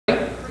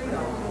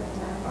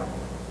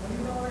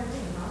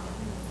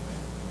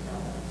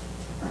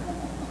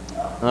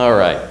All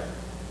right.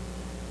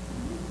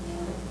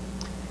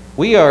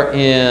 We are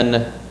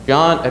in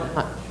John.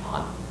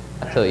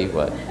 I tell you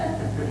what.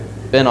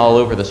 Been all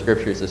over the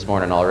scriptures this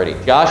morning already.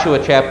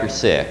 Joshua chapter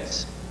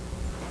 6.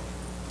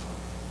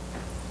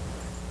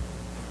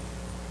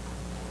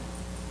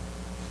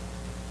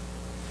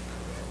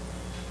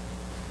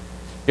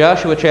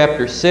 Joshua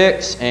chapter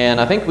 6, and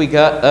I think we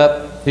got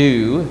up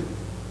to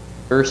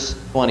verse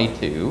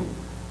 22.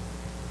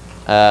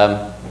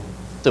 So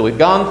we've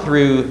gone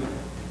through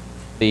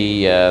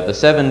the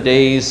 7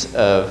 days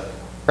of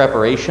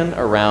preparation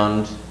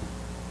around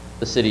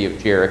the city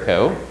of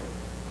Jericho.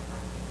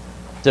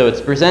 So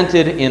it's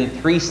presented in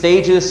 3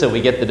 stages. So we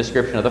get the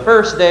description of the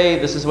first day,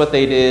 this is what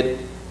they did.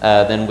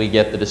 Then we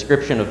get the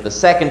description of the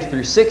 2nd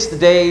through 6th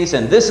days,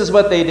 and this is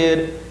what they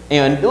did.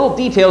 And little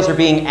details are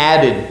being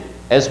added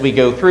as we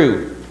go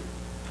through.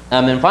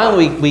 And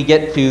finally we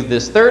get to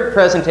this 3rd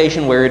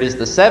presentation where it is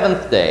the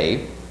 7th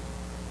day,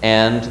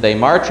 and they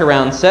march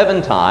around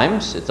 7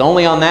 times. It's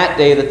only on that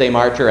day that they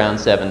march around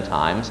 7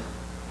 times.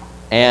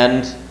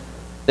 And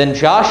then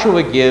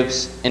Joshua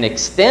gives an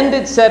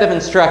extended set of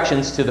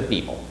instructions to the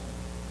people.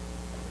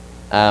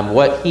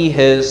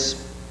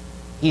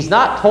 He's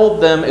not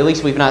told them, at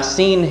least we've not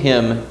seen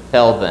him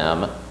tell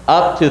them,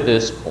 up to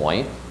this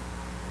point.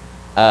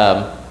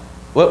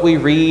 What we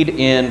read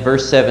in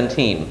verse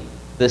 17,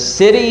 the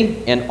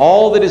city and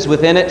all that is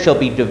within it shall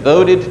be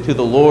devoted to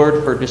the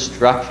Lord for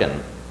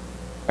destruction.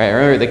 Right,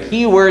 remember, the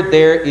key word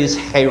there is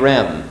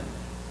herem,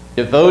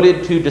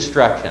 devoted to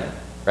destruction.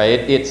 Right?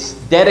 It's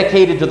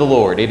dedicated to the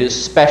Lord. It is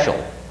special.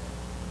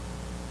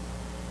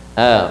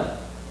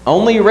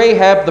 Only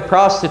Rahab the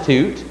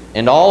prostitute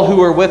and all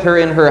who are with her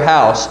in her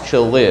house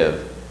shall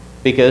live,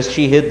 because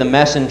she hid the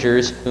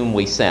messengers whom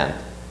we sent.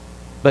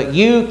 But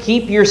you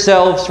keep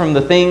yourselves from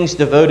the things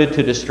devoted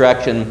to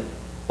destruction,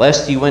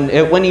 lest you,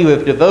 when you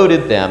have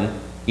devoted them,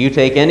 you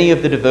take any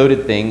of the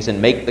devoted things and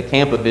make the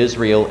camp of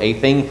Israel a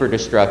thing for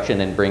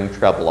destruction and bring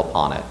trouble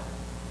upon it.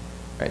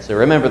 Right, so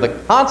remember, the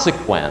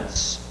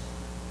consequence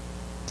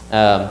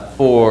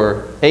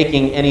for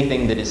taking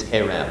anything that is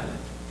herem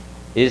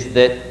is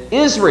that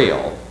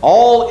Israel,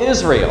 all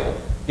Israel,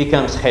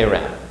 becomes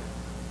herem.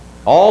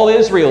 All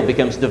Israel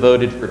becomes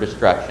devoted for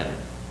destruction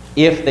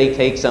if they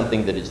take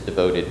something that is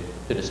devoted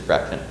to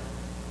destruction.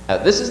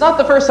 This is not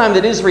the first time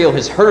that Israel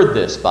has heard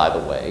this, by the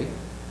way.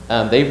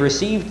 They've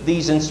received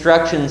these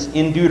instructions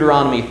in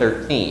Deuteronomy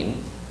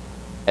 13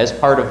 as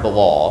part of the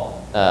law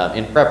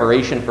in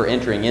preparation for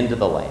entering into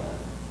the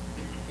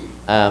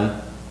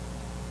land.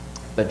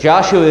 But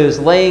Joshua is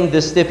laying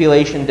this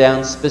stipulation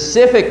down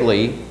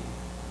specifically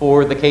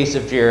for the case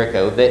of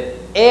Jericho, that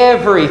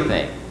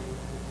everything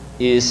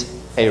is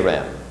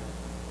herem.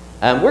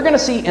 We're going to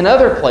see in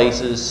other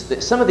places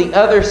that some of the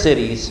other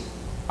cities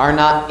are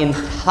not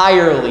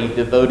entirely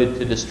devoted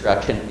to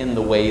destruction in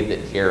the way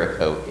that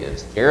Jericho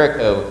is.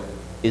 Jericho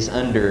is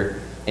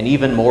under an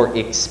even more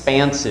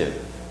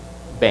expansive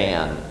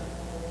ban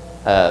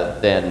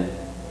than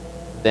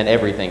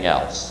everything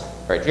else.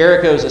 Right?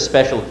 Jericho is a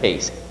special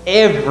case.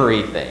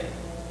 Everything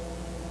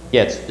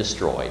gets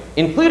destroyed,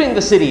 including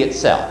the city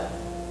itself.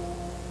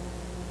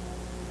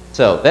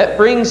 So that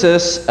brings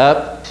us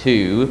up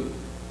to,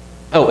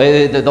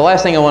 the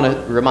last thing I want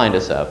to remind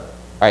us of. All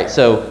right,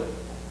 so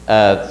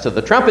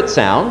the trumpet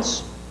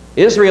sounds,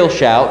 Israel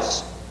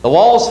shouts, the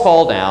walls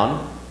fall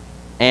down,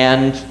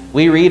 and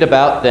we read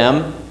about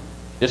them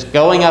just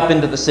going up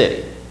into the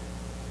city.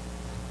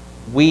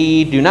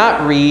 We do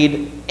not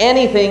read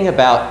anything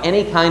about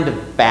any kind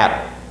of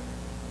battle.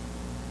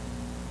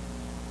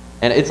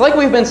 And it's like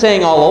we've been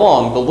saying all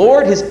along, the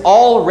Lord has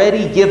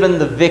already given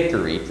the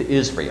victory to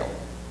Israel.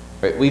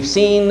 Right? We've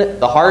seen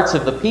the hearts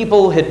of the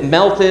people had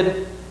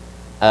melted.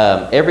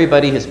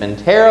 Everybody has been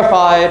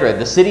terrified, or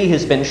the city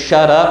has been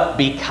shut up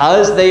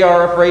because they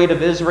are afraid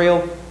of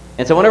Israel.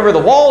 And so whenever the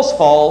walls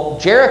fall,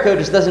 Jericho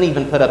just doesn't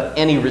even put up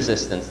any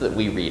resistance that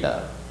we read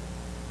of.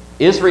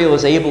 Israel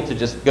is able to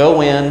just go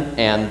in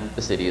and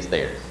the city is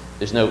theirs.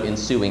 There's no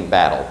ensuing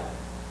battle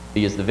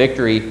because the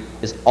victory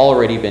has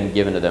already been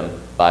given to them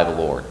by the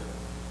Lord.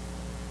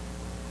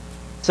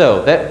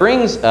 So that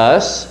brings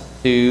us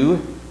to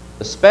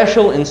the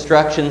special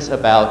instructions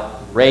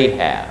about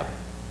Rahab.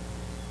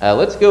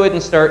 Let's go ahead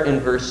and start in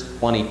verse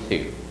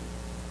 22.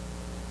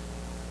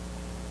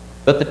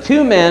 But to the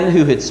two men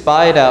who had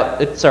spied out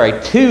the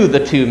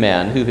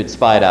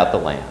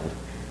land,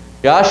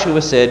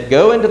 Joshua said,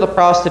 "Go into the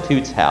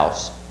prostitute's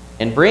house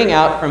and bring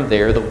out from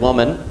there the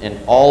woman and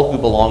all who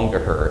belonged to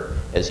her,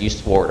 as you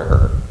swore to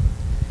her."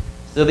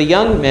 So the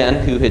young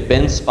men who had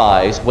been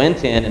spies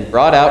went in and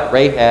brought out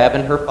Rahab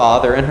and her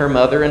father and her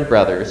mother and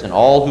brothers and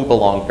all who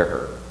belonged to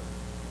her.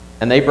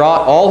 And they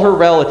brought all her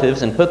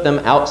relatives and put them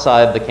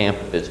outside the camp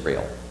of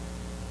Israel.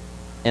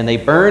 And they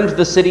burned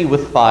the city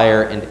with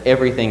fire and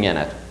everything in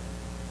it.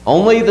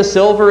 Only the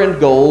silver and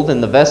gold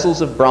and the vessels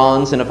of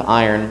bronze and of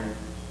iron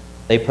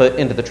they put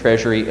into the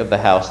treasury of the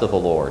house of the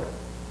Lord.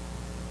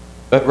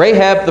 But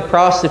Rahab the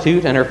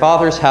prostitute and her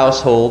father's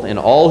household and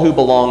all who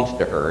belonged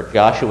to her,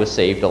 Joshua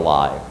saved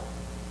alive.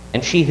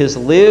 And she has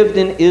lived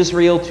in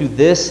Israel to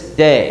this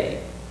day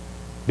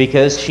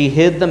because she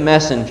hid the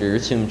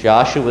messengers whom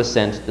Joshua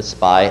sent to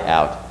spy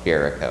out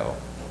Jericho.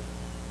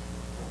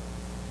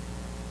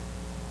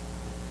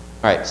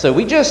 All right, so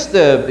we just,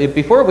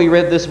 before we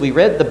read this, we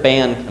read the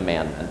ban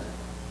commandment.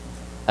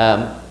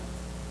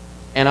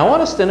 And I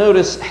want us to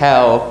notice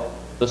how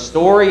the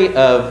story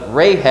of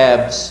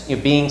Rahab's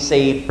being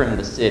saved from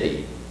the city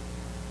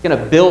is kind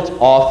of built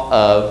off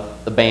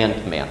of the ban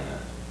commandment.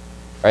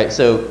 All right,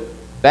 so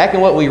back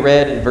in what we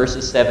read in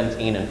verses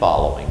 17 and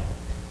following,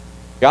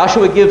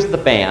 Joshua gives the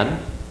ban.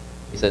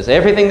 He says,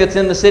 everything that's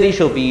in the city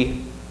shall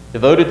be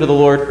devoted to the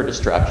Lord for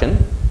destruction.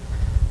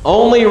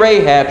 Only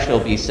Rahab shall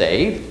be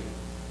saved.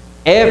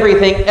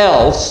 Everything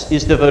else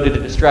is devoted to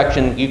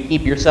destruction. You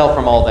keep yourself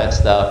from all that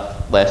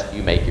stuff, lest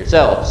you make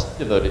yourselves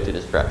devoted to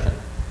destruction.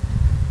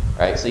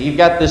 All right, so you've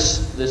got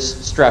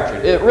this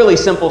structure, a really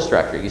simple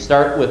structure. You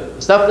start with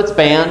the stuff that's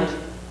banned,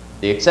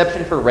 the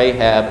exception for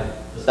Rahab,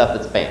 the stuff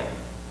that's banned.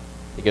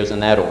 It goes in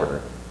that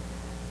order.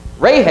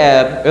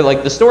 Rahab, or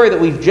like the story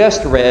that we've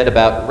just read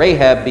about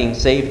Rahab being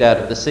saved out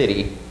of the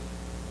city,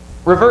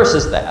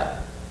 reverses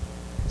that.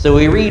 So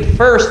we read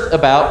first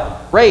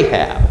about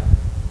Rahab.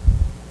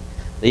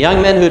 The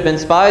young men who had been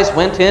spies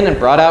went in and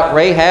brought out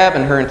Rahab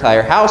and her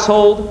entire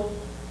household.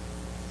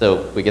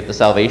 So we get the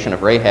salvation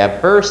of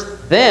Rahab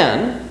first.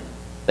 Then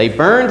they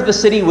burned the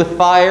city with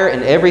fire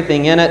and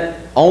everything in it.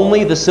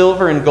 Only the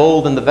silver and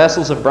gold and the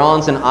vessels of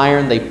bronze and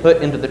iron they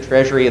put into the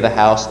treasury of the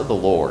house of the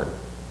Lord.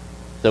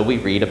 So we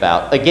read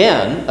about,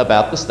 again,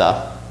 about the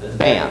stuff that's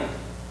banned.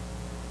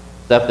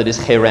 Stuff that is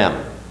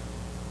herem.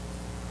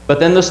 But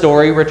then the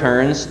story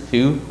returns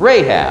to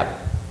Rahab.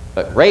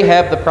 But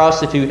Rahab the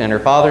prostitute and her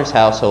father's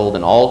household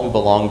and all who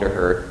belonged to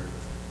her,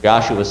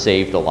 Joshua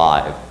saved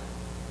alive.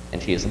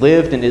 And she has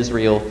lived in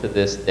Israel to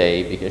this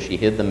day because she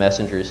hid the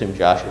messengers whom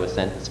Joshua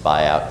sent to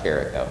spy out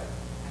Jericho.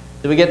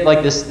 So we get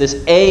like this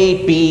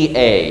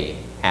ABA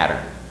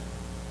pattern.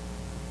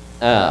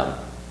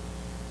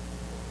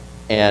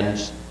 And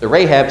the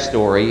Rahab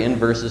story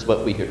inverses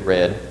what we had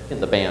read in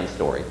the band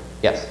story.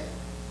 Yes?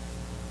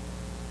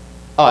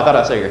 Oh, I thought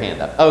I saw your hand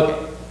up.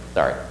 Okay,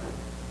 sorry.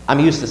 I'm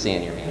used to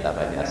seeing your hand up,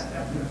 I guess.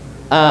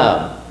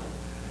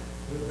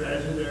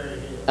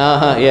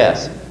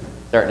 Yes.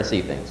 Starting to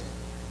see things.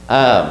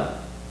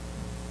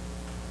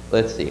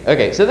 Let's see.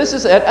 Okay, so this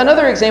is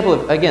another example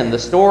of, again, the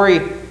story,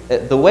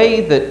 the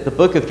way that the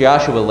book of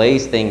Joshua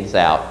lays things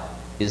out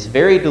is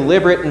very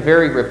deliberate and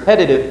very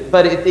repetitive,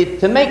 but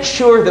to make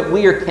sure that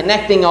we are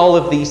connecting all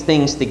of these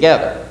things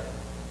together.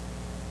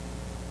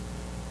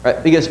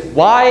 Right? Because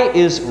why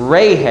is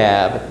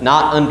Rahab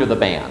not under the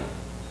ban?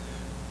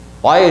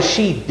 Why is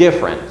she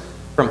different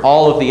from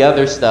all of the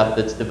other stuff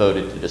that's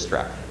devoted to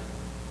destruction?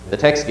 The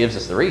text gives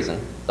us the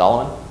reason.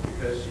 Solomon?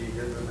 Because she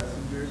hid the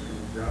messengers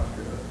from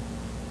Joshua.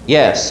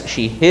 Yes,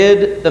 she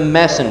hid the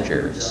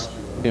messengers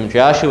whom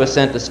Joshua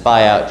sent to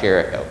spy out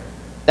Jericho.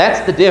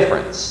 That's the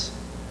difference.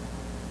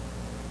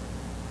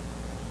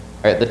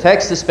 All right, the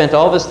text has spent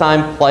all this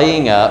time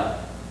playing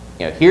up,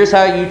 here's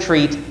how you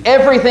treat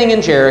everything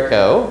in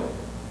Jericho,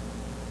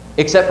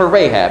 except for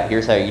Rahab.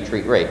 Here's how you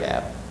treat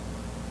Rahab. All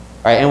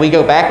right, and we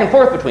go back and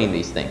forth between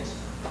these things.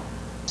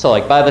 So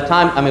like by the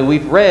time,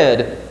 we've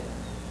read,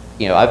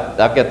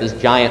 I've got this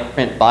giant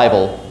print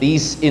Bible.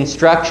 These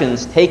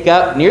instructions take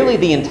up nearly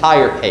the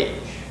entire page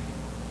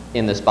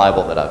in this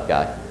Bible that I've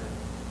got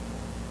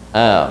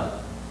here.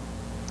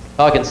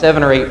 Talking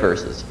 7 or 8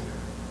 verses,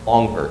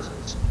 long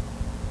verses.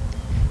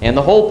 And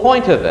the whole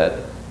point of it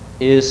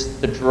is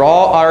to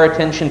draw our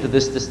attention to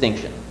this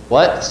distinction.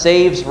 What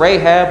saves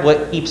Rahab?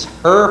 What keeps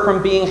her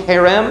from being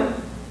herem?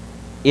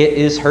 It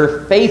is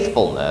her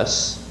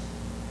faithfulness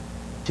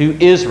to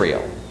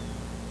Israel.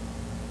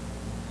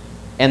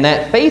 And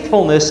that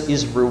faithfulness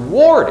is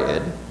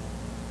rewarded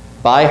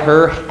by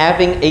her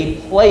having a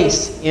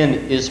place in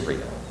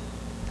Israel.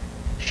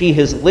 She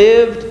has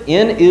lived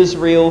in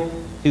Israel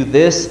to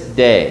this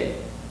day.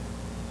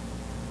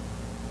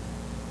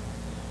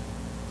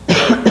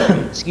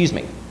 Excuse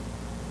me.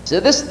 So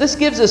this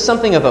gives us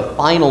something of a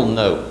final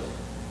note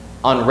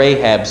on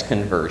Rahab's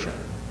conversion.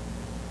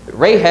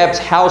 Rahab's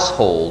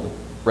household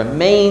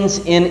remains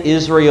in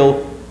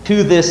Israel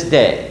to this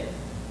day.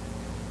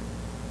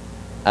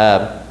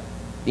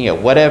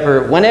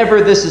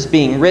 Whenever this is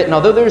being written,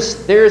 although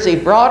there's a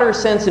broader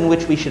sense in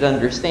which we should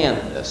understand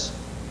this.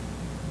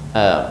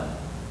 All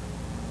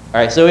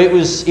right, so it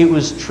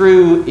was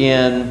true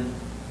in,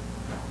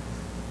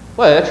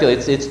 well, actually,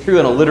 it's true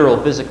in a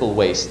literal, physical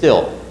way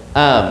still.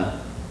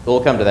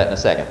 We'll come to that in a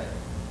second.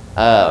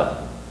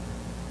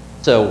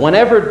 So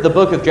whenever the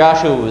book of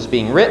Joshua was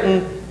being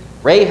written,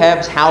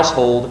 Rahab's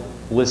household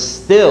was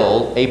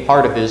still a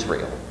part of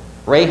Israel.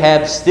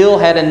 Rahab still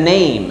had a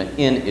name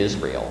in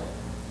Israel.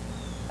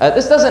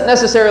 This doesn't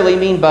necessarily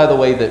mean, by the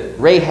way, that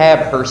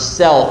Rahab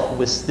herself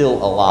was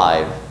still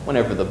alive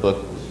whenever the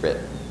book was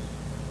written.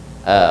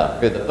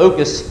 The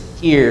focus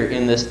here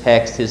in this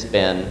text has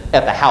been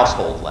at the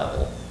household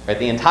level. Right?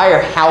 The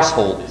entire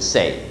household is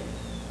saved.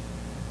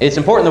 It's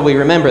important that we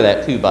remember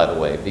that too, by the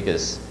way,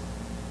 because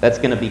that's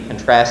going to be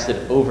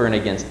contrasted over and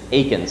against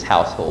Achan's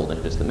household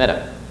in just a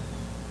minute.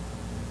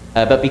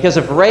 But because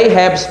of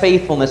Rahab's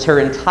faithfulness, her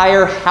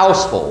entire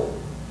household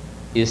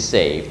is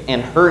saved,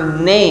 and her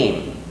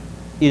name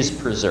is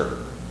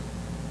preserved.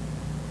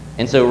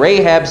 And so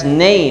Rahab's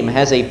name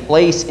has a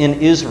place in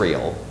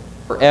Israel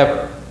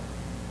forever.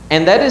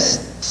 And that is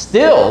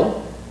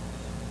still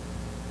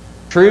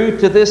true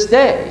to this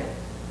day.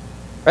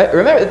 Right?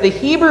 Remember, the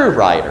Hebrew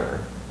writer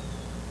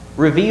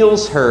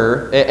reveals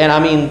her, and I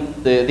mean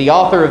the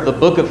author of the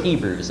book of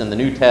Hebrews in the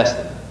New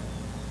Testament,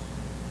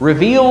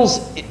 reveals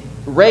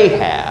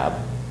Rahab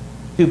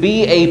to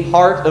be a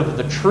part of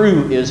the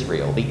true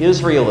Israel, the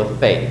Israel of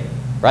faith.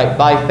 Right?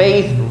 By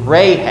faith,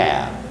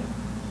 Rahab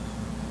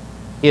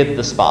hid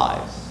the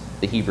spies,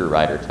 the Hebrew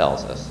writer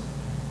tells us.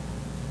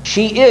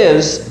 She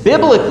is,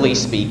 biblically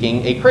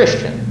speaking, a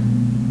Christian.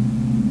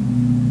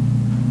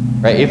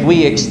 Right? If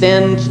we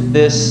extend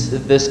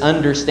this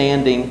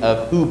understanding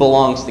of who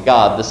belongs to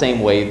God the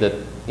same way that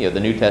the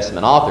New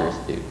Testament authors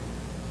do,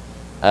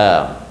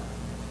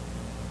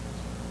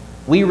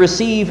 we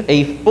receive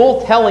a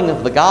full telling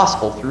of the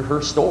gospel through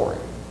her story.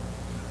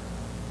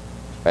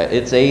 Right?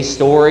 It's a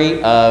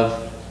story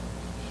of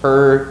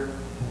her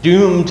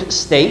doomed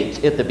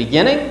state at the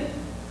beginning,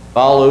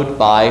 followed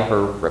by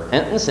her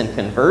repentance and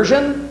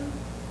conversion,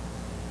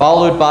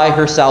 followed by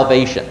her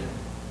salvation.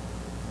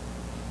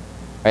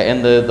 Right?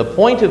 And the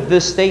point of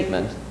this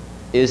statement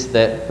is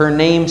that her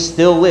name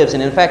still lives.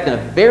 And in fact, in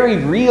a very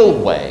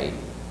real way,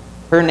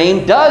 her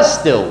name does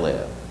still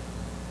live.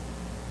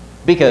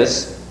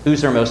 Because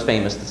who's her most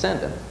famous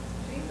descendant?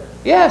 Jesus.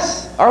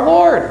 Yes, our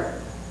Lord.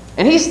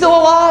 And he's still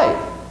alive.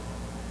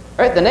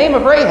 Right? The name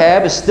of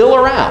Rahab is still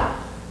around.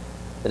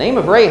 The name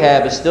of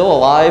Rahab is still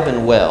alive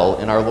and well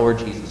in our Lord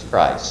Jesus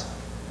Christ.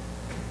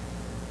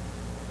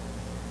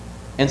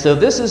 And so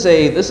this is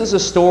a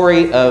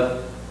story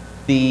of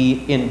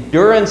the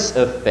endurance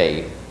of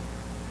faith,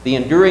 the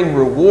enduring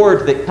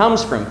reward that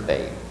comes from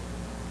faith,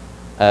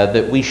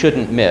 that we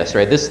shouldn't miss.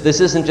 Right? This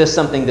isn't just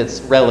something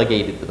that's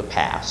relegated to the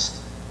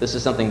past. This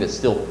is something that's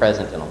still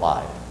present and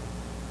alive.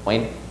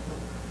 Wayne?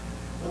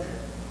 Okay,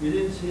 you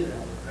didn't see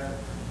that, right?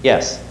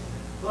 Yes.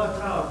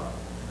 But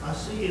I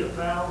see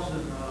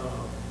 1,000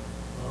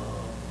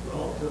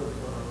 relative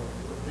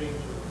things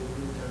of the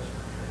New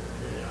Testament.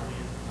 Okay? I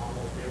mean,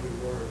 almost every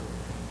word.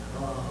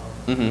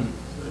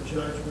 The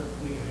judgment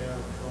we have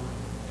coming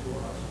to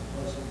us.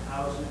 Listen,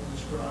 how is it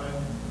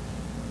described?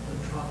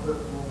 The trumpet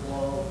will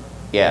blow.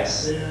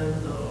 Yes. Then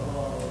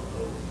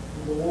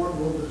the Lord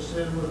will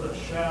descend with a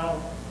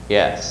shout.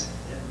 Yes.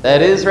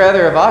 That is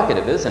rather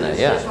evocative, isn't it? It's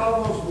Yeah. just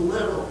almost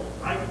literal,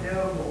 right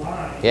down the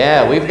line.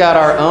 Yeah, we've got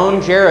our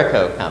own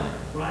Jericho coming.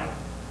 Right.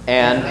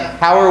 And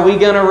how are we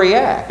going to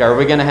react? Are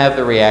we going to have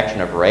the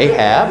reaction of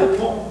Rahab? It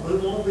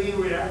won't be a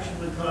reaction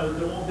because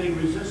there won't be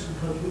resistance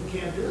because we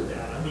can't do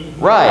that. I mean,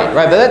 Right,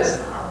 but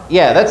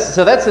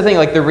that's the thing.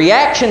 Like, the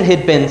reaction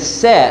had been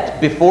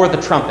set before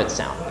the trumpet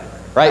sounded.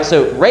 Right?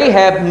 So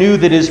Rahab knew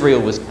that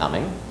Israel was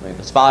coming. I mean,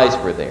 the spies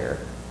were there.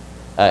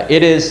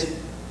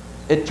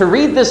 To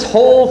read this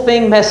whole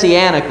thing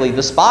messianically,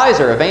 the spies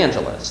are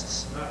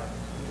evangelists.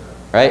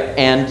 Right?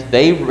 And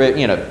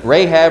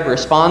Rahab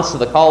responds to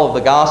the call of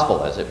the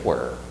gospel, as it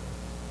were.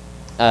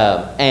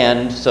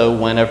 And so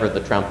whenever the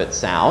trumpet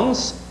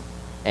sounds,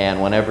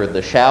 and whenever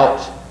the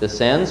shout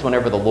descends,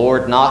 whenever the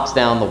Lord knocks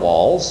down the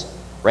walls,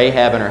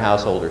 Rahab and her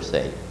household are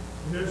saved.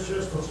 And it's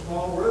just a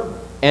small remnant.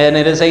 And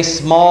it is a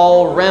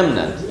small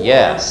remnant,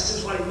 yes.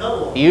 Just like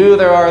Noah. Few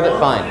there are that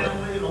find it. One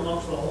family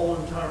amongst the whole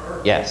entire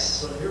earth.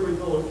 Yes. But here we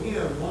go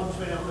again, one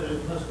family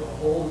amongst the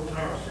whole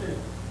entire city.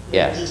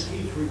 Yes. It just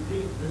keeps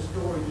repeating. This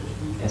story just keeps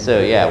repeating. And so,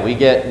 yeah, we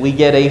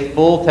get a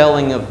full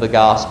telling of the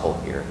gospel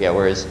here. Yeah,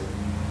 whereas,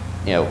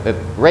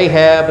 if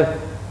Rahab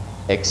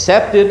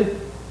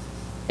accepted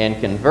and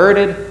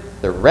converted,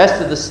 the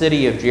rest of the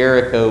city of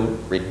Jericho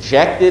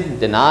rejected,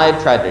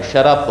 denied, tried to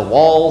shut up the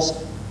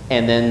walls,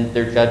 and then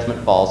their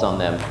judgment falls on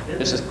them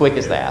just as quick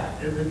as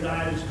that. And the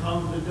guy who's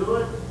come to do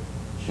it,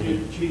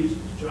 Jesus,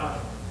 Joshua.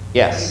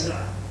 Yes. Same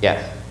guy.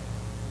 Yes.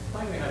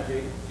 Explain me how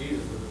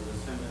Jesus was a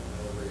descendant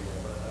of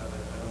Rahab.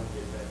 I don't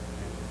get that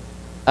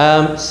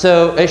connection.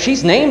 So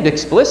she's named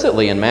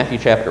explicitly in Matthew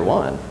chapter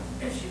 1.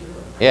 Yes, she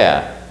will.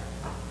 Yeah.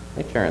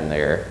 Let me turn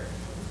there.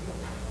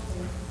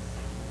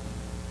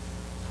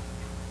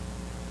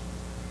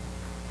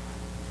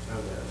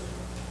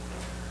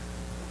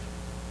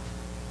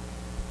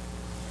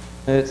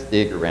 Let's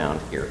dig around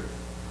here.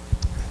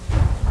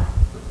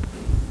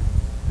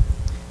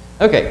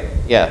 Okay,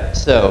 yeah,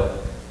 so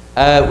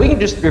we can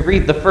just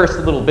read the first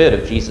little bit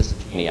of Jesus'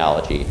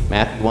 genealogy.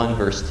 Matthew 1,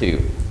 verse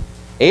 2.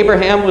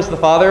 Abraham was the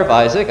father of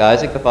Isaac,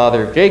 Isaac the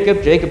father of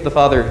Jacob, Jacob the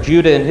father of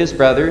Judah and his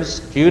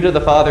brothers, Judah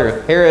the father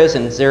of Perez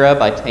and Zerah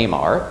by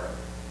Tamar,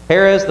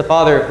 Perez the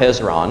father of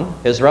Hezron,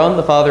 Hezron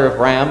the father of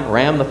Ram,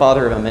 Ram the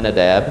father of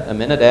Amminadab,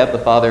 Amminadab the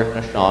father of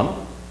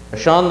Nahshon,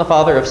 Nahshon the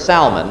father of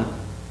Salmon.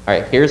 All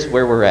right, here's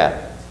where we're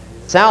at.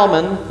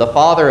 Salmon the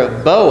father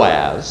of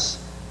Boaz,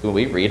 who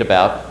we read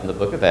about in the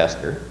book of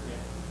Esther.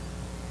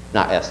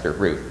 Not Esther,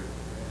 Ruth.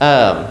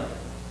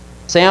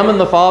 Salmon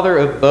the father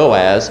of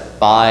Boaz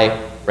by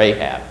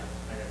Rahab.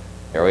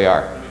 There we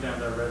are. How many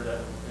times I read that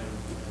in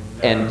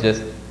And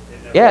just,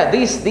 yeah,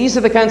 these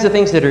are the kinds of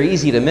things that are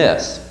easy to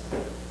miss.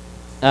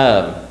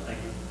 Thank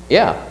you.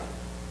 Yeah.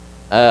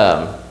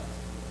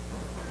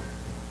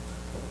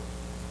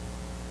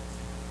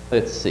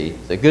 Let's see.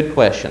 It's a good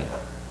question.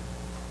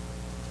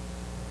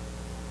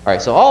 All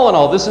right. So all in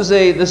all, this is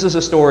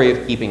a story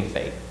of keeping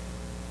faith.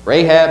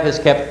 Rahab has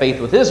kept faith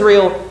with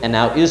Israel, and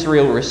now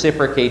Israel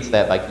reciprocates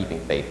that by keeping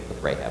faith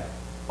with Rahab.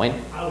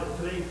 Wayne? I would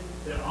think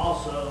that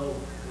also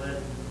when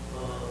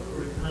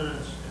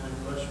repentance and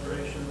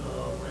restoration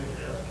of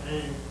Rahab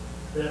came,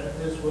 that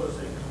this was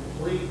a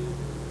complete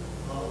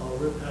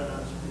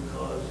repentance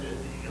because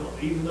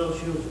even though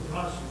she was a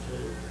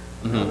prostitute,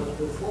 that was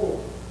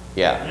before.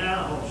 Yeah.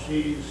 Now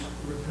she's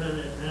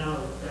repented. Now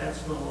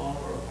that's no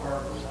longer a part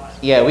of her life.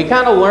 Yeah, we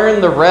kind of learn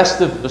the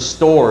rest of the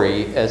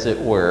story, as it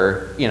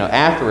were,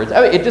 afterwards.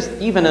 I mean, it just,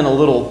 even in a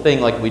little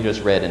thing like we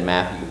just read in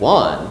Matthew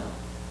 1,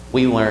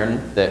 we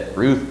learn that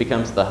Ruth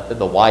becomes the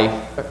wife.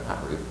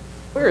 Not Ruth.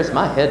 Where is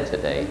my head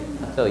today?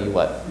 I'll tell you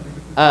what.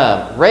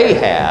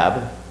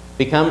 Rahab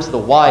becomes the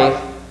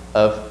wife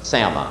of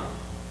Salmon.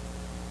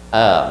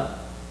 I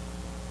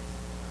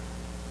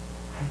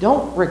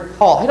don't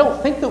recall. I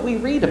don't think that we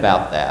read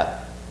about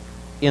that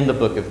in the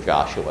book of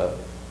Joshua.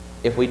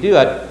 If we do,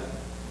 I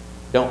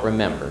don't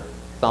remember.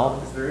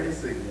 Solomon? Is there any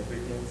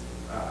significance?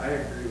 I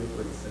agree with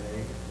what he's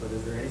saying, but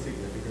is there any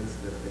significance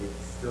that they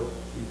still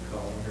keep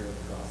calling her a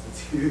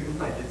prostitute?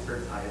 Like it's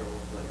her title.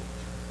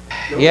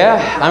 Like,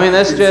 yeah, I mean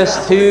that's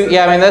just who.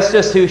 Yeah, I mean that's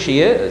just who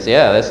she is.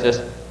 Yeah, that's just.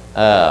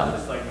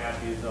 Just like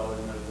Matthew's always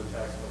known as a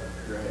tax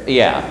collector. Right.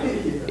 Yeah,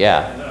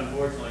 yeah. And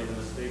unfortunately, the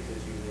mistakes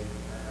that you make.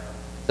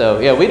 So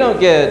yeah, we don't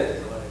get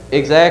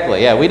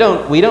exactly. Yeah, we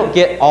don't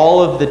get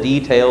all of the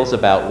details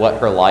about what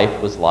her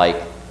life was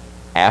like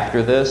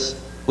after this.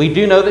 We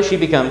do know that she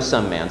becomes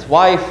some man's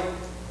wife,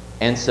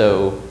 and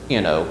so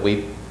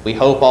we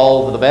hope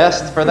all the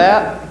best for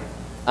that.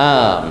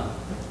 But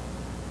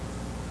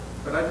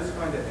I just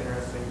find it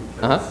interesting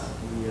because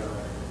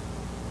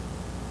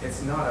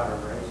it's not out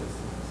of righteousness,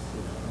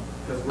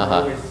 because we're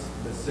always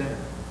the sinner,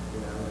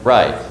 and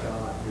right? It's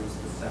God who's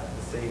the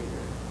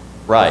Savior,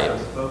 right? So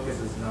the focus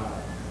is not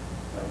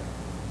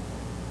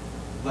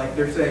like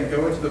they're saying,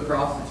 go into the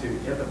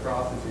prostitute, get the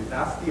prostitute.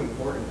 That's the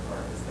important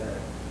part, is that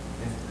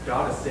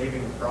God is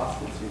saving the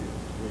prostitute.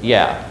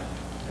 Yeah.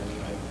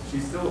 And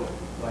she's still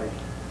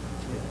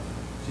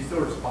she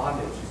still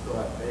responded. She still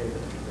had faith and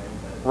everything.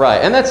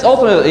 Right, and that's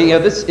ultimately,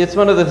 it's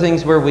one of the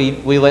things where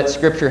we let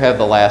Scripture have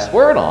the last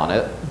word on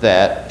it,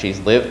 that she's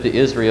lived to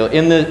Israel,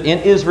 in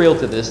Israel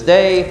to this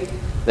day,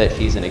 that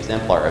she's an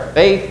exemplar of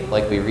faith,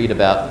 like we read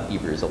about in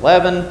Hebrews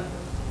 11,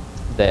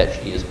 that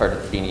she is part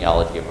of the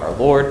genealogy of our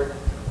Lord.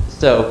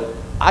 So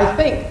I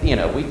think,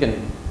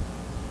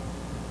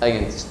 I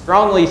can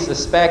strongly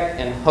suspect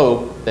and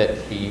hope that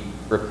she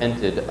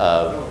repented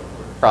of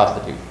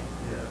prostitution,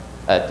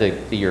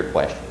 to your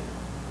question.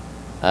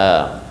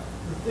 The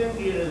thing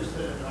is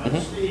that I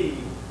see,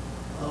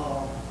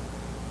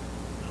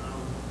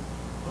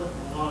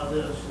 putting a lot of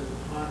this in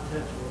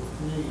context with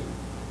me,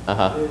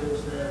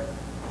 is that,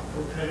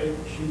 okay,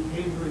 she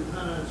came to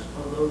repentance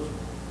of those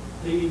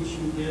deeds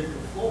she did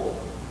before.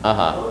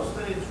 Those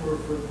things were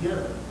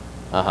forgiven.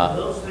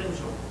 Those things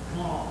are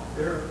gone.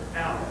 They're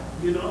out.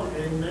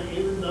 And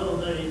even though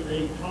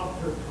they talk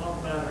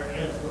about her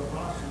as the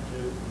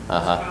prostitute, it's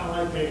kind of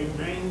like a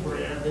name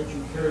brand that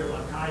you carry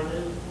like I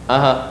do.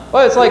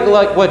 Well, it's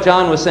like what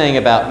John was saying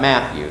about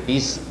Matthew.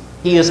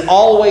 He is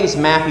always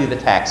Matthew the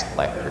tax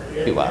collector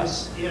to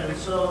us. Yeah, and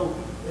so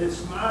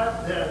it's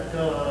not that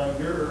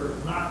you're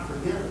not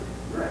forgiven.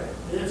 Right.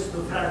 It's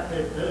the fact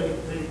that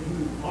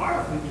you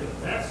are forgiven.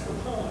 That's the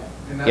point.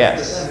 And that's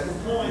Yes. That's the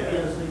point,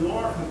 is that you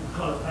are,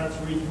 because that's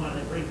the reason why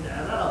they bring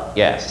that up.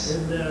 Yes.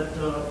 And that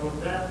from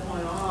that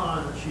point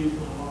on, she's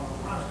no longer a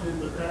prostitute,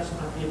 but that's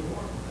not the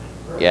important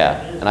thing.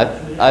 Yeah, and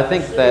I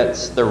think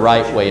that's the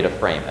right way to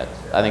frame it.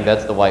 I think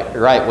that's the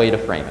right way to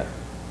frame it.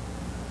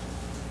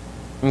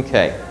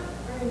 Okay.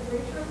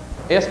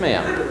 Yes,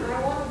 ma'am.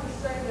 I wanted to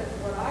say that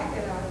what I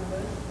get out of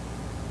this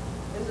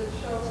is it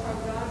shows how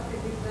God can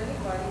use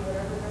anybody,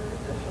 whatever their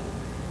position.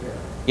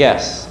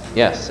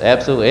 Yes,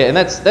 absolutely. And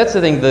that's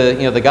the thing.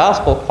 The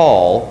gospel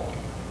call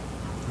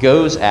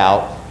goes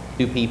out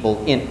to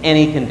people in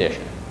any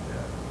condition.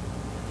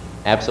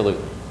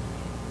 Absolutely.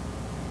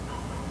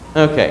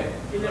 Okay.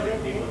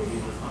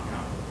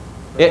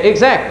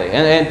 Exactly.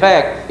 And in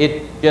fact,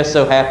 it just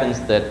so happens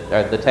that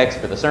the text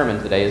for the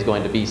sermon today is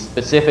going to be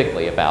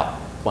specifically about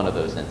one of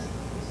those instances.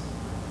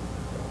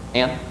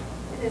 Ann?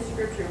 In this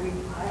scripture,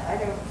 I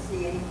don't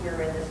see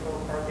anywhere in this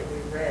little part that we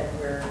read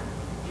where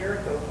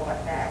Jericho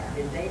fought back.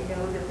 Did they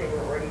know that they were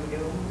already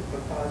doomed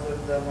because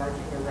of the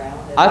marching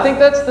around? I think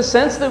that's the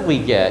sense that we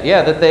get.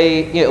 Yeah, that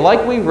they,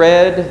 like we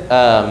read,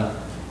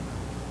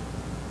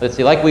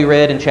 like we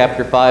read in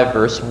chapter 5,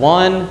 verse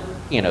 1,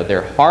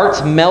 their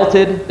hearts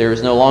melted. There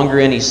was no longer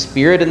any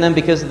spirit in them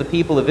because of the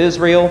people of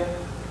Israel.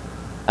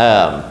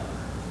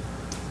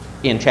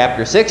 In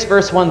chapter 6,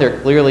 verse 1,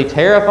 they're clearly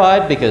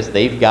terrified because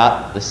they've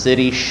got the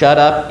city shut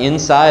up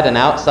inside and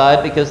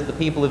outside because of the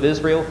people of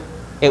Israel.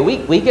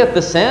 we get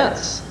the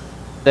sense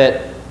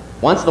that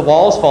once the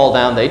walls fall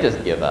down, they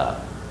just give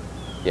up.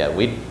 Yeah,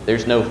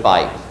 there's no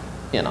fight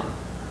in them.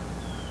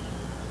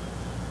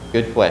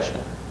 Good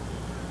question.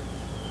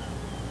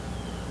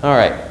 All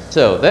right,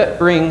 so that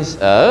brings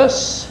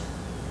us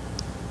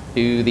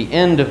to the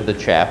end of the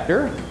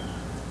chapter,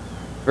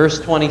 verse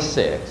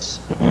 26.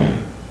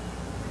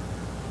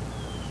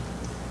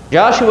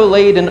 Joshua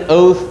laid an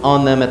oath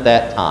on them at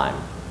that time,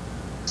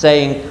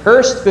 saying,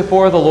 "Cursed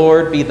before the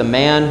Lord be the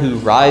man who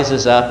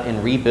rises up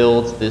and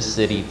rebuilds this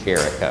city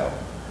Jericho.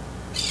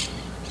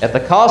 At the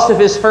cost of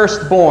his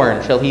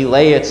firstborn shall he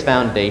lay its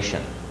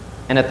foundation,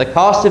 and at the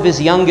cost of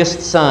his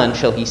youngest son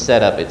shall he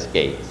set up its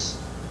gates."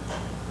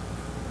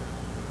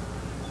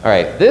 All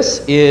right,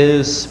 this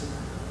is,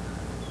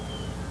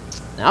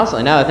 now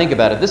I think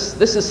about it,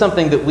 this is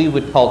something that we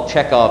would call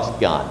Chekhov's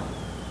gun.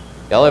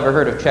 Y'all ever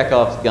heard of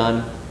Chekhov's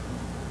gun?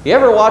 You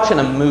ever watching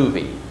a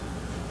movie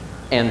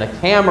and the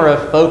camera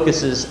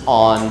focuses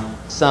on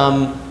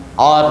some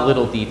odd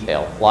little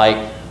detail, like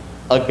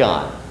a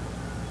gun?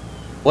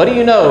 What do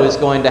you know is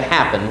going to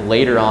happen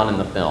later on in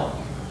the film?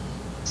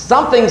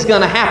 Something's going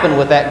to happen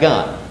with that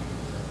gun,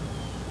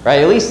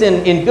 right? At least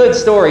in good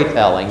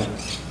storytelling,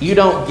 you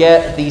don't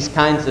get these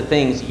kinds of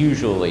things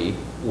usually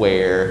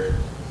where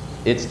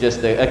it's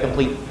just a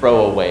complete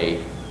throwaway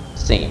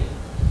scene.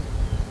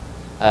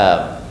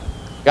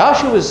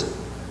 Joshua's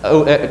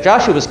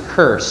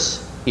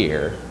curse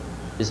here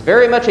is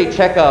very much a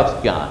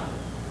Chekhov's gun.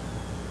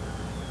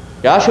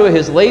 Joshua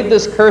has laid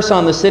this curse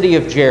on the city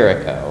of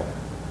Jericho,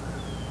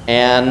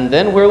 and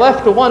then we're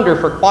left to wonder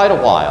for quite a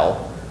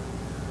while,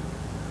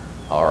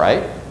 all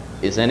right,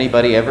 is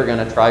anybody ever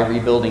going to try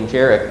rebuilding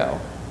Jericho?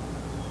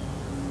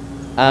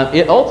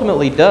 It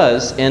ultimately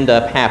does end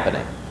up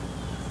happening.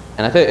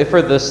 And I think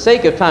for the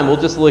sake of time, we'll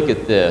just look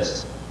at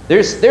this. There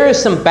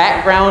is some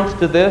background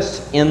to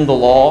this in the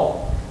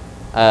law.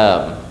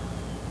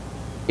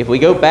 If we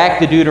go back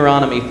to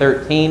Deuteronomy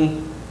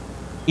 13,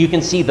 you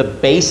can see the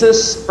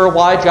basis for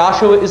why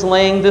Joshua is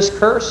laying this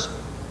curse.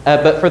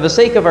 But for the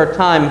sake of our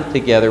time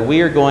together,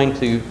 we are going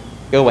to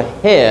go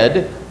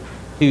ahead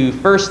to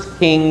 1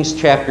 Kings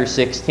chapter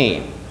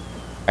 16. All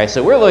right,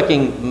 so we're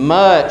looking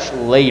much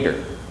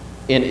later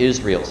in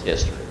Israel's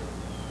history.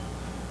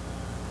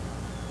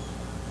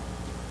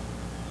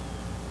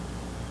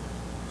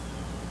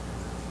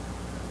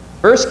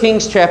 First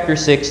Kings chapter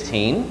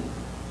 16.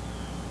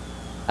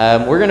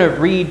 We're going to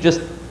read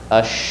just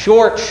a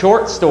short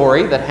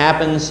story that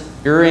happens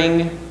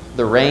during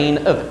the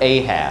reign of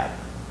Ahab.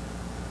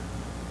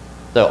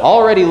 So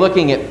already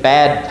looking at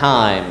bad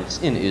times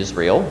in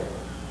Israel.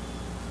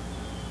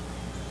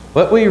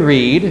 What we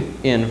read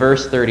in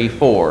verse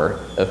 34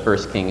 of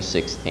 1 Kings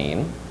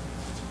 16,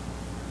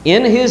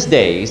 "In his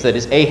days," that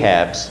is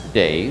Ahab's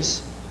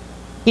days,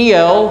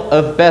 "Hiel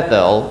of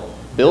Bethel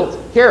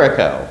built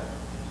Jericho.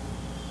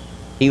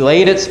 He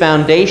laid its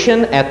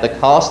foundation at the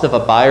cost of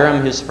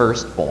Abiram his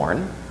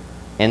firstborn,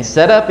 and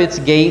set up its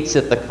gates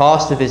at the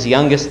cost of his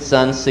youngest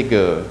son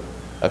Segub,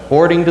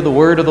 according to the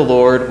word of the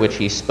Lord which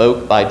he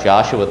spoke by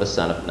Joshua the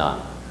son of Nun."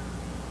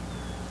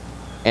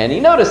 And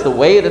you notice the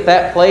way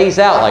that plays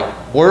out, like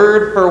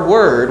word for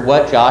word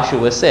what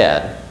Joshua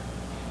said.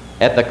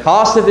 At the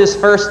cost of his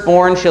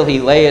firstborn shall he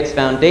lay its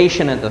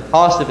foundation, and at the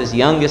cost of his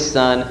youngest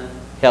son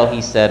shall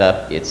he set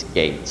up its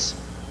gates.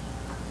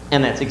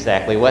 And that's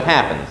exactly what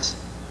happens.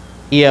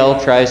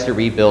 Hiel tries to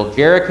rebuild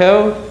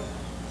Jericho,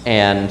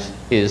 and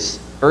his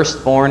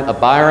firstborn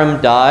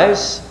Abiram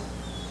dies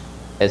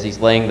as he's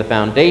laying the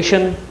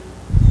foundation.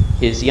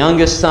 His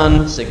youngest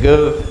son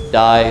Segub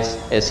dies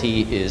as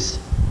he is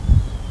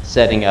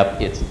setting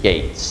up its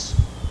gates.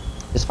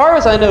 As far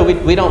as I know,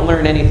 we don't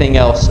learn anything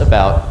else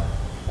about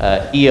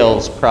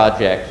Hiel's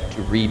project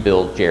to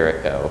rebuild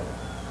Jericho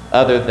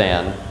other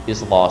than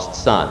his lost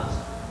sons.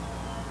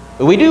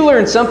 But we do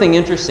learn something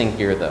interesting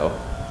here, though.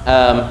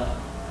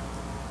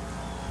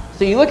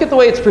 So you look at the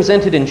way it's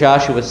presented in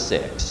Joshua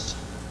 6.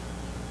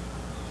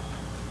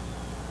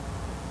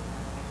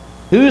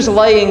 Who's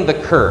laying the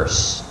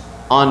curse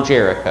on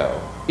Jericho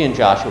in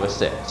Joshua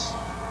 6?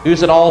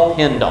 Who's it all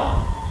pinned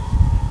on?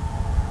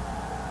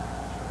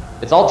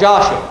 It's all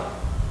Joshua.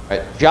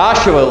 Right?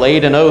 Joshua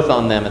laid an oath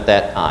on them at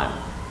that time,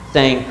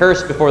 saying,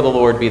 "Cursed before the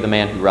Lord be the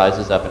man who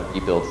rises up and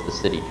rebuilds the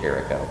city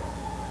Jericho."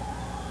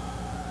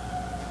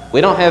 We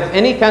don't have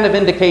any kind of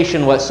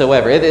indication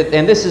whatsoever.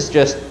 And this is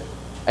just,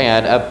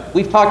 and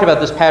we've talked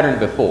about this pattern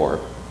before,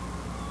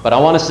 but I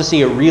want us to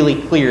see a really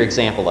clear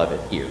example of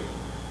it here.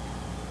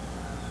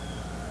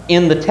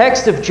 In the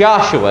text of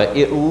Joshua,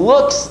 it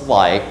looks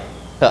like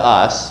to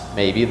us,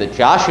 maybe, that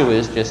Joshua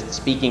is just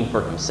speaking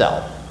for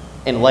himself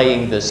and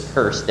laying this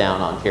curse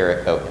down on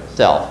Jericho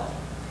himself.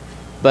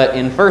 But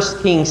in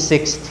 1 Kings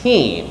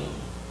 16,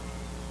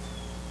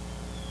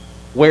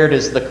 where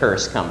does the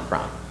curse come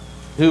from?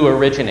 Who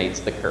originates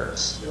the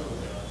curse?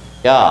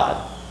 God.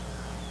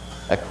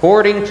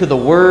 According to the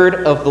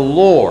word of the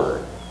Lord,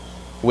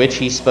 which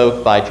he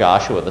spoke by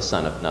Joshua the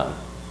son of Nun.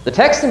 The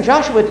text in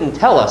Joshua didn't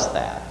tell us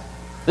that.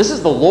 This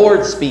is the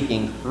Lord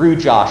speaking through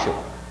Joshua.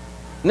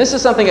 And this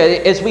is something,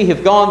 as we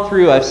have gone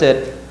through, I've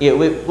said,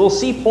 we'll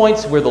see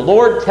points where the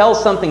Lord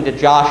tells something to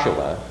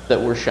Joshua that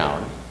we're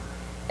shown.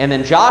 And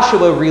then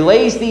Joshua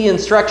relays the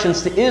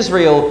instructions to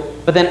Israel,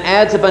 but then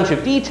adds a bunch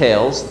of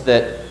details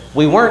that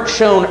we weren't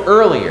shown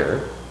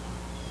earlier.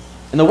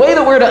 And the way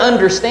that we're to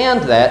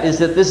understand that is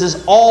that this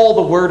is all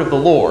the word of the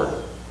Lord.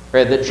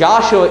 Right? That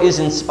Joshua is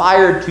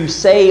inspired to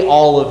say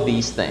all of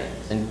these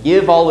things and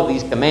give all of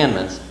these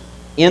commandments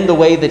in the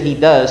way that he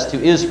does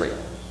to Israel.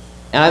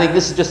 And I think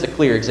this is just a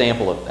clear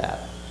example of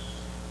that.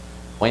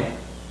 Wayne?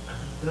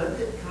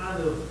 Doesn't it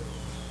kind of,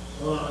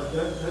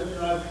 doesn't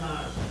God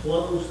kind of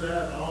close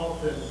that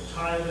off and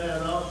tie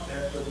that up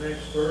at the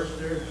next verse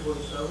there,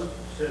 27? It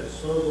says,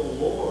 so the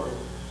Lord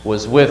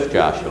was with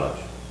Joshua.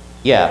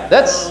 Yeah,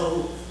 that's...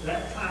 So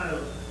that kind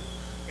of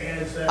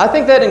adds that. I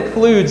think that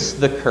includes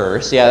the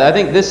curse. Yeah, I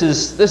think this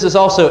is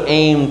also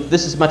aimed,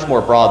 this is much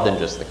more broad than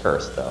just the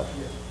curse, though.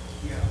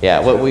 Yeah,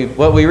 what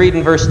we read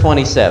in verse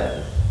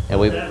 27.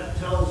 And that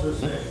tells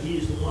us that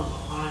he's the one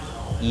behind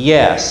all that.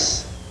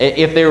 Yes.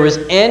 If there was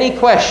any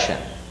question,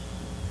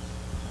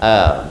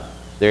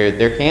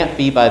 there can't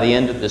be by the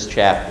end of this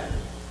chapter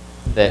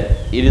that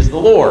it is the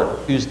Lord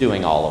who's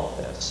doing all of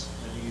this.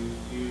 And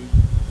you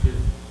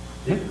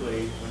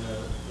typically, when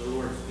the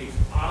Lord speaks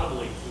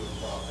audibly to a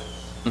prophet,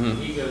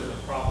 he goes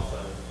and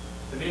prophesies.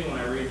 To me, when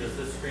I read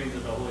this screams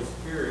that the Holy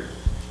Spirit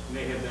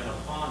may have been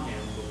upon him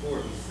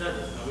before he said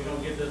this. Now, we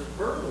don't get this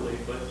verbally,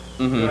 but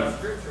throughout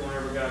Scripture,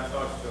 whenever God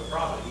talks to a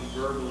prophet, he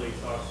verbally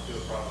talks to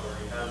a prophet, or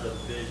he has a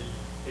vision.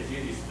 It's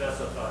usually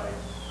specified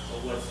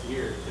what's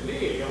here. To me,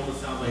 it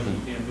almost sounds like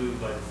he's being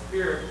moved by the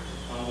Spirit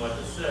on what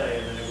to say,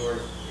 and then of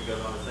course it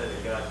goes on to say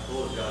that God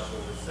told Joshua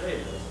to say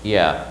this.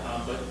 Yeah.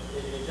 But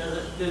it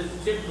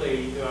doesn't.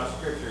 Typically, throughout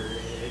Scripture,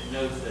 it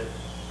notes that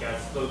God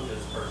spoke to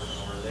this person,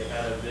 or they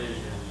had a vision.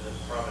 The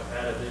prophet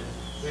had a vision.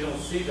 We don't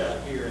see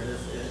that here in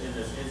this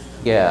instance.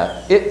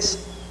 Yeah,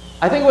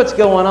 I think what's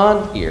going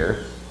on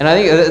here, and I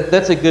think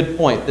that's a good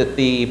point, that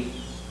the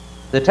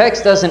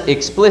text doesn't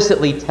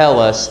explicitly tell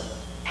us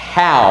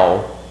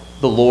how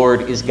the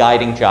Lord is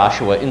guiding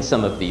Joshua in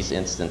some of these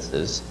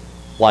instances,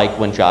 like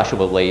when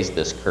Joshua lays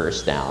this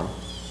curse down.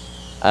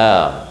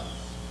 And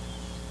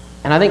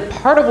I think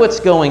part of what's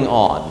going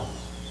on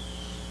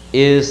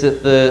is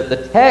that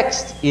the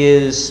text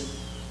is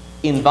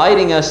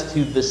inviting us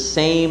to the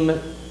same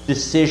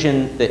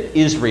decision that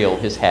Israel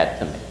has had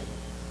to make.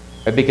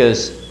 Right?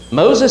 Because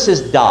Moses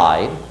has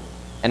died,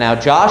 and now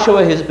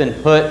Joshua has been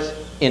put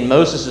in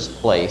Moses'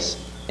 place,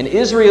 and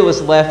Israel is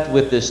left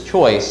with this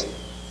choice.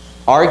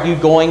 Are you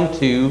going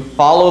to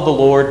follow the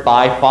Lord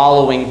by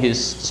following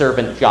his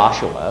servant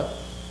Joshua,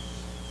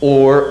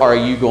 or are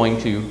you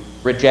going to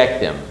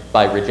reject him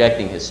by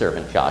rejecting his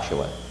servant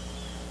Joshua?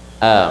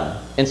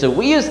 And so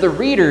we as the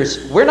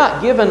readers, we're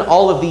not given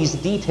all of these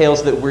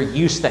details that we're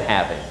used to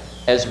having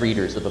as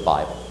readers of the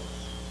Bible.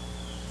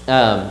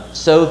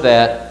 So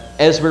that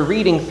as we're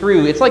reading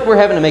through, it's like we're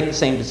having to make the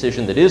same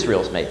decision that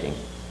Israel's making.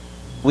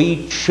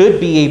 We should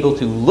be able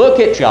to look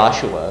at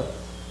Joshua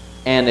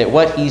and at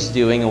what he's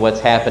doing and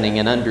what's happening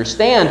and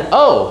understand,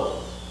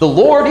 oh, the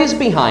Lord is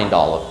behind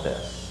all of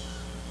this.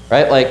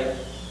 Right? Like,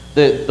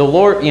 the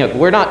Lord,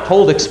 we're not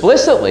told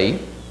explicitly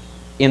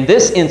in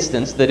this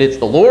instance that it's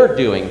the Lord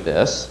doing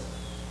this,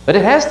 but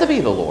it has to be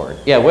the Lord.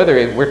 Yeah,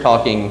 whether we're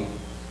talking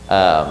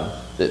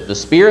the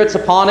Spirit's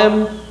upon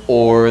him,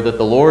 or that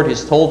the Lord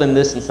has told him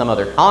this in some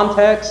other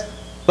context,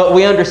 but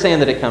we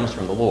understand that it comes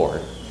from the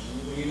Lord.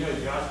 Well,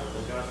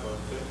 Joshua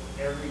took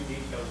every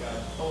detail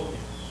God told him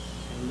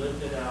and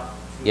lived it out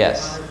to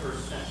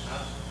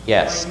 100%.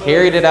 Yes,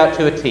 carried it out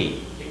to a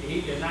T.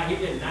 He did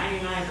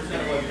 99%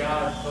 of what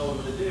God told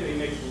him to do. He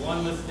makes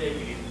one mistake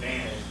and he's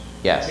vanished.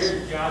 Yes.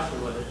 Here's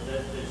Joshua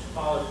that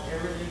follows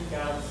everything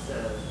God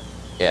says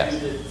Yes.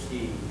 to the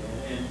T.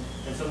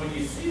 And so when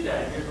you see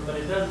that here, but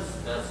it doesn't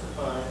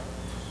specify,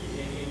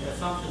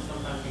 assumptions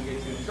sometimes can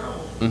get you in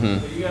trouble.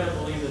 But you got to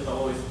believe that the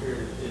Holy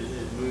Spirit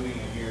is moving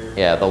in here.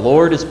 Yeah, the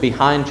Lord is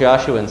behind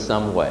Joshua in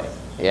some way.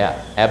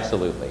 Yeah,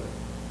 absolutely.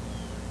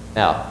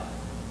 Now,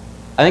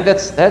 I think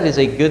that is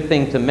a good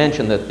thing to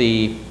mention, that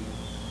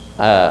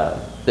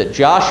that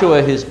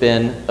Joshua has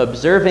been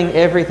observing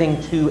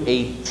everything to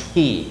a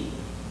T.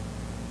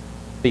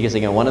 Because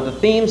again, one of the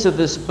themes of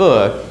this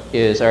book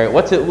is, all right,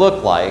 what's it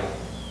look like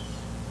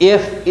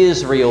if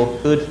Israel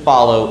could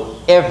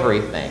follow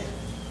everything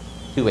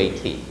to a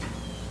T?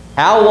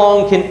 How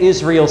long can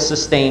Israel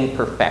sustain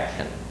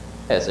perfection,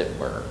 as it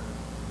were?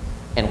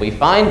 And we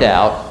find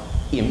out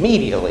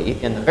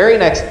immediately in the very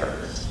next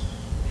verse,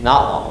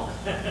 not long.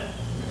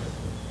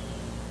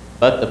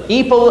 But the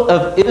people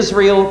of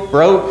Israel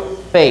broke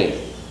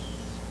faith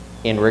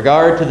in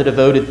regard to the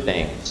devoted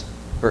things.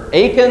 For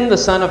Achan, the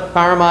son of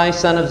Carmi,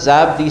 son of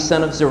Zabdi,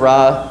 son of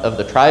Zerah, of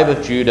the tribe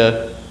of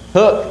Judah,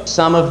 took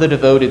some of the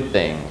devoted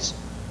things,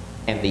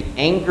 and the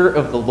anger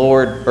of the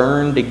Lord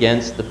burned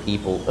against the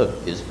people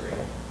of Israel.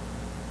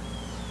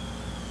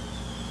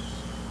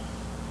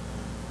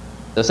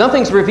 So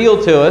something's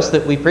revealed to us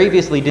that we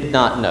previously did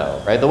not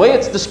know, right? The way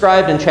it's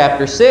described in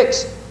chapter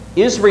 6,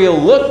 Israel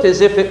looked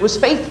as if it was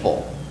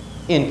faithful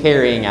in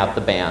carrying out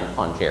the ban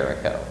on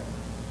Jericho.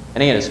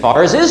 And again, as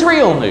far as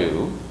Israel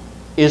knew,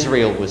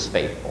 Israel was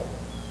faithful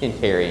in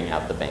carrying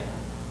out the ban.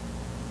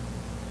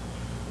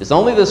 There's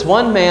only this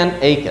one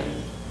man,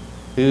 Achan,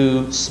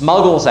 who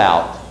smuggles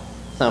out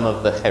some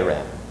of the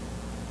herem.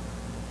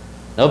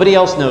 Nobody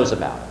else knows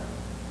about it.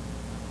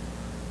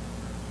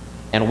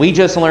 And we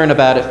just learn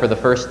about it for the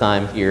first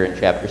time here in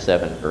chapter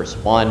 7, verse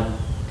 1.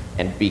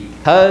 And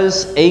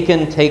because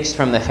Achan takes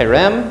from the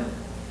herem,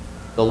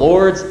 the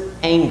Lord's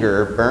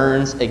anger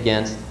burns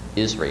against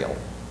Israel.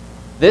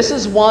 This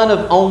is one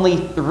of only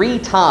 3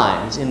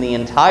 times in the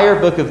entire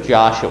book of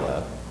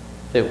Joshua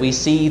that we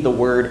see the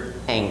word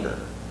anger.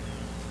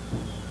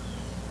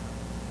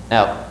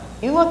 Now,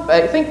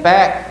 think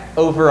back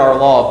over our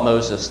Law of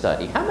Moses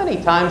study. How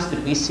many times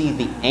did we see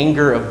the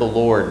anger of the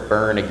Lord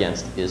burn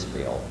against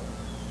Israel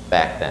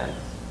back then?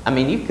 I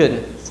mean, you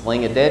couldn't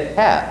sling a dead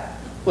cat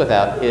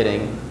without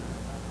hitting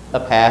a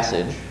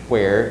passage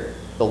where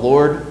the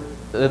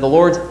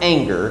Lord's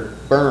anger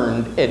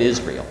burned at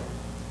Israel.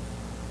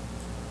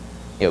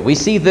 You know, we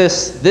see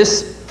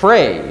this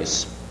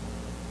phrase,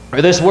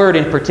 or this word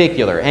in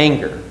particular,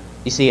 anger.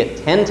 You see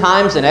it 10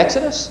 times in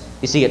Exodus.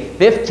 You see it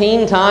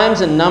 15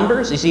 times in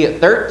Numbers. You see it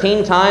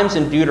 13 times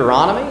in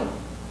Deuteronomy.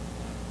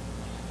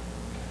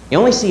 You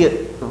only see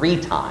it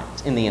 3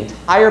 times in the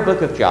entire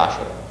book of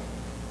Joshua.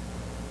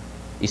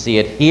 You see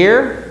it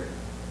here.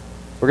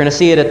 We're going to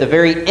see it at the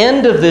very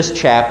end of this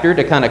chapter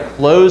to kind of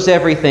close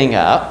everything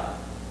up.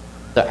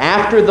 So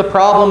after the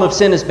problem of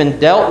sin has been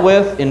dealt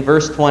with in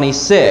verse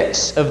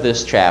 26 of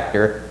this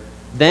chapter,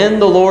 then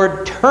the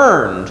Lord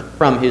turned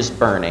from his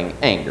burning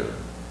anger.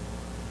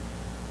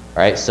 All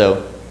right,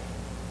 so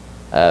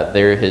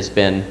there has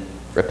been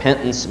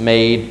repentance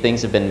made,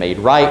 things have been made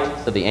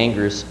right, so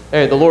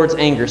the Lord's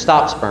anger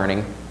stops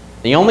burning.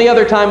 The only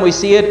other time we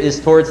see it is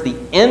towards the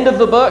end of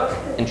the book,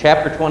 in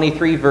chapter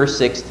 23, verse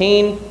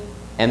 16,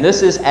 and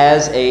this is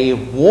as a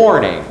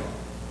warning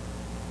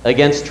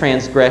against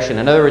transgression.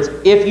 In other words,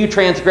 if you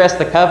transgress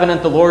the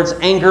covenant, the Lord's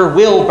anger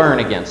will burn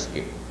against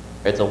you.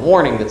 It's a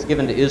warning that's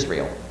given to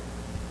Israel.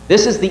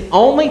 This is the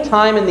only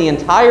time in the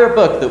entire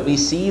book that we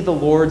see the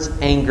Lord's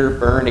anger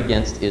burn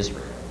against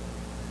Israel.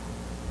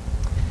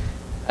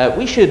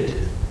 We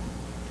should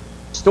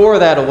store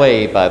that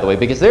away, by the way,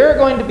 because there are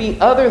going to be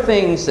other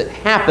things that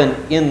happen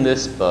in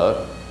this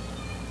book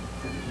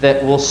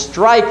that will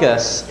strike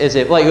us as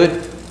if,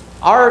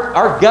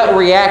 our gut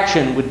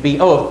reaction would be,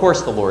 oh, of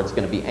course the Lord's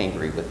going to be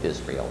angry with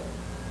Israel.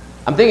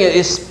 I'm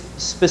thinking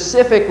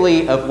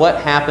specifically of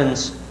what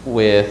happens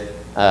with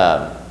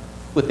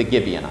the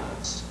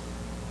Gibeonites.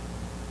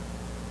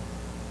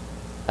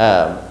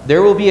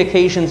 There will be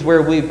occasions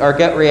where our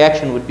gut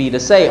reaction would be to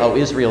say, oh,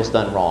 Israel's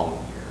done wrong here.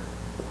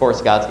 Of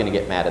course, God's going to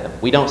get mad at them.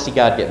 We don't see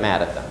God get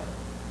mad at them.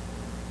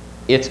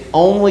 It's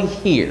only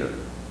here.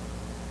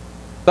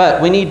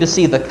 But we need to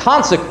see the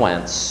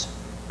consequence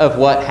of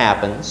what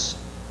happens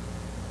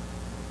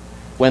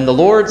when the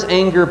Lord's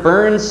anger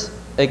burns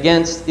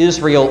against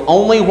Israel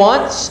only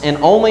once and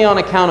only on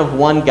account of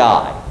one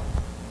guy.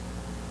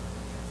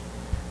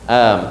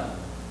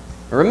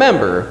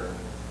 Remember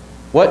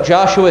what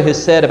Joshua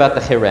has said about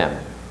the herem,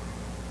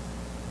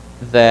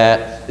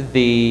 that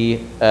the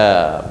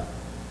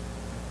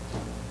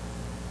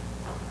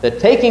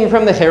taking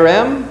from the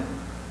herem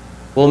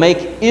will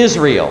make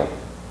Israel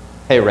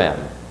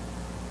herem.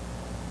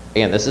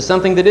 Again, this is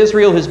something that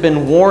Israel has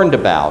been warned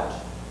about.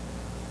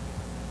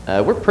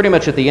 We're pretty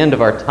much at the end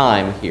of our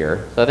time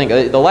here, so I think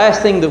the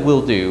last thing that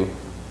we'll do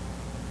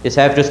is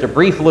have just a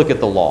brief look at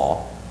the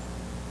law.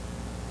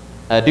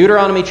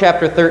 Deuteronomy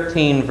chapter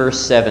 13, verse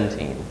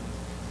 17.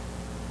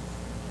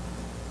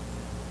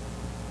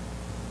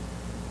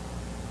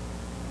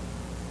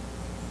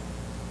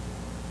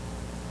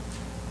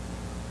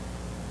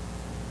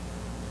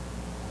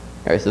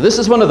 All right, so this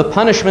is one of the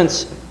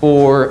punishments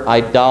for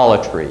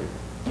idolatry.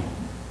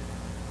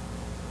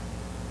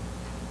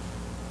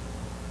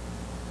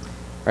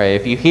 All right,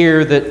 if you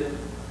hear that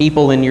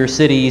people in your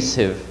cities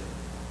have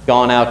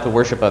gone out to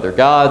worship other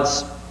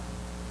gods,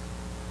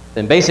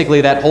 then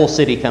basically that whole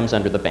city comes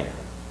under the ban.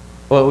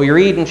 What we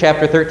read in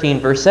chapter 13,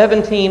 verse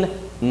 17,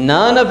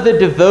 none of the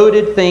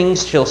devoted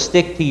things shall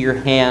stick to your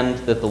hand,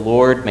 that the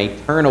Lord may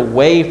turn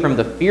away from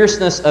the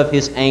fierceness of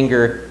his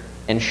anger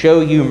and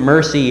show you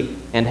mercy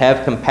and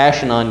have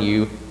compassion on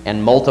you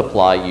and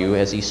multiply you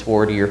as he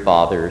swore to your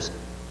fathers,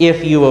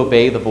 if you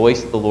obey the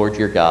voice of the Lord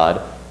your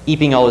God,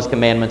 keeping all his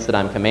commandments that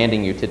I'm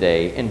commanding you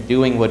today, and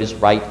doing what is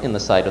right in the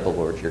sight of the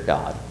Lord your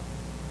God.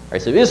 All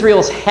right, so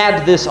Israel's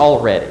had this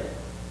already.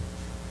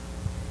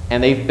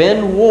 And they've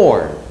been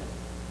warned.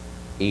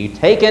 You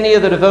take any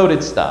of the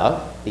devoted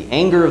stuff, the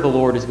anger of the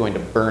Lord is going to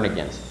burn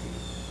against you.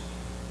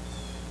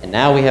 And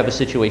now we have a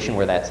situation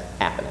where that's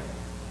happening.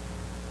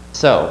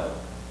 So,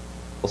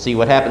 we'll see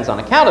what happens on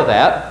account of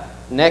that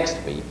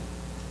next week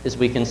as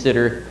we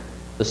consider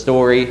the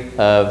story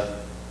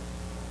of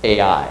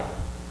Ai.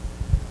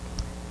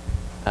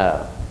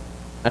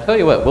 I tell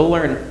you what,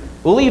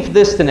 we'll leave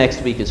this to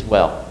next week as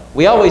well.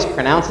 We always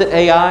pronounce it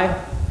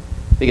Ai,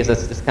 because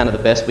that's just kind of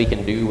the best we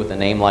can do with a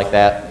name like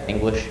that in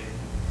English.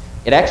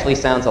 It actually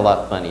sounds a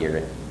lot funnier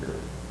in Hebrew.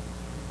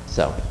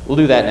 So we'll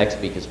do that next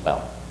week as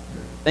well.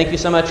 Thank you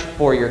so much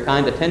for your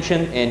kind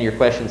attention and your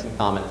questions and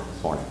comments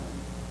this morning.